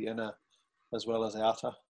the inner as well as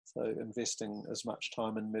outer. So investing as much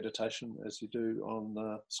time in meditation as you do on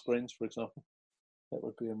the screens, for example. That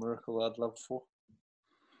would be a miracle I'd love for.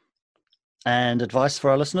 And advice for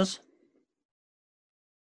our listeners?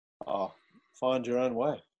 Find your own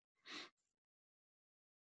way.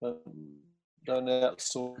 Don't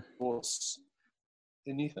outsource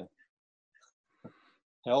anything.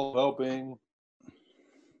 Health, well-being,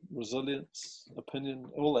 resilience, opinion,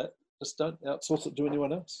 all that. Just don't outsource it to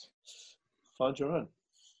anyone else. Find your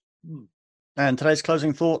own. And today's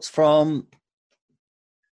closing thoughts from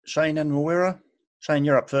Shane and Mawera. Shane,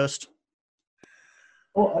 you're up first.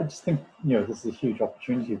 Well, I just think, this is a huge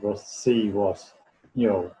opportunity for us to see what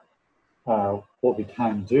we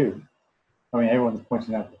can do. I mean, everyone's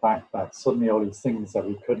pointing out the fact that suddenly all these things that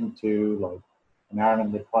we couldn't do, like in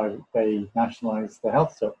Ireland, they nationalised the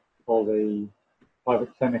health stuff, all the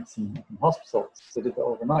private clinics and hospitals. They did that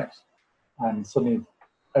overnight, and suddenly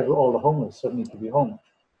all the homeless suddenly could be home.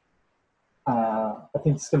 I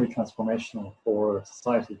think it's going to be transformational for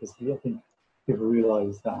society, because I think people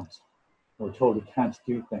realise that we're told we can't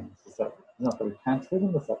do things. It's not that we can't do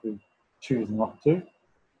them, it's that we choose not to.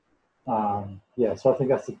 So I think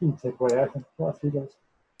that's the key takeaway, I think, for us, you guys.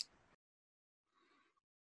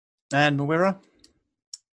 And Mawera?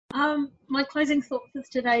 My closing thought for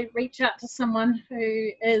today: reach out to someone who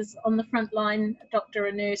is on the front line, a doctor,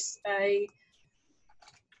 a nurse, a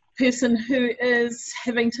person who is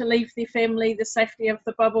having to leave their family, the safety of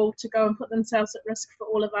the bubble, to go and put themselves at risk for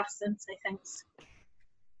all of us, and say thanks.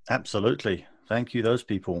 Absolutely. Thank you, those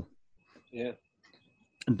people. Yeah.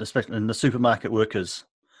 And especially in the supermarket workers.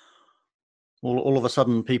 All of a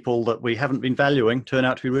sudden, people that we haven't been valuing turn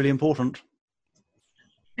out to be really important.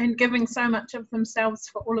 And giving so much of themselves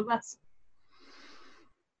for all of us.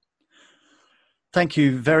 Thank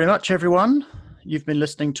you very much, everyone. You've been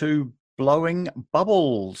listening to Blowing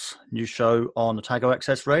Bubbles, new show on Otago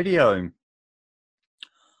Access Radio.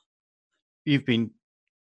 You've been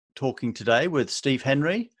talking today with Steve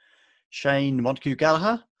Henry, Shane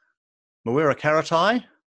Montague-Gallagher, Mawera Karatai,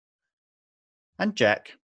 and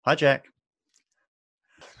Jack. Hi, Jack.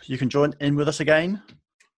 You can join in with us again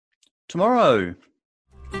tomorrow.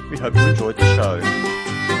 We hope you enjoyed the show.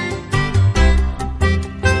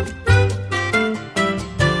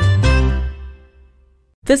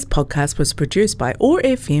 This podcast was produced by OAR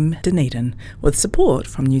FM Dunedin with support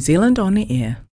from New Zealand On the Air.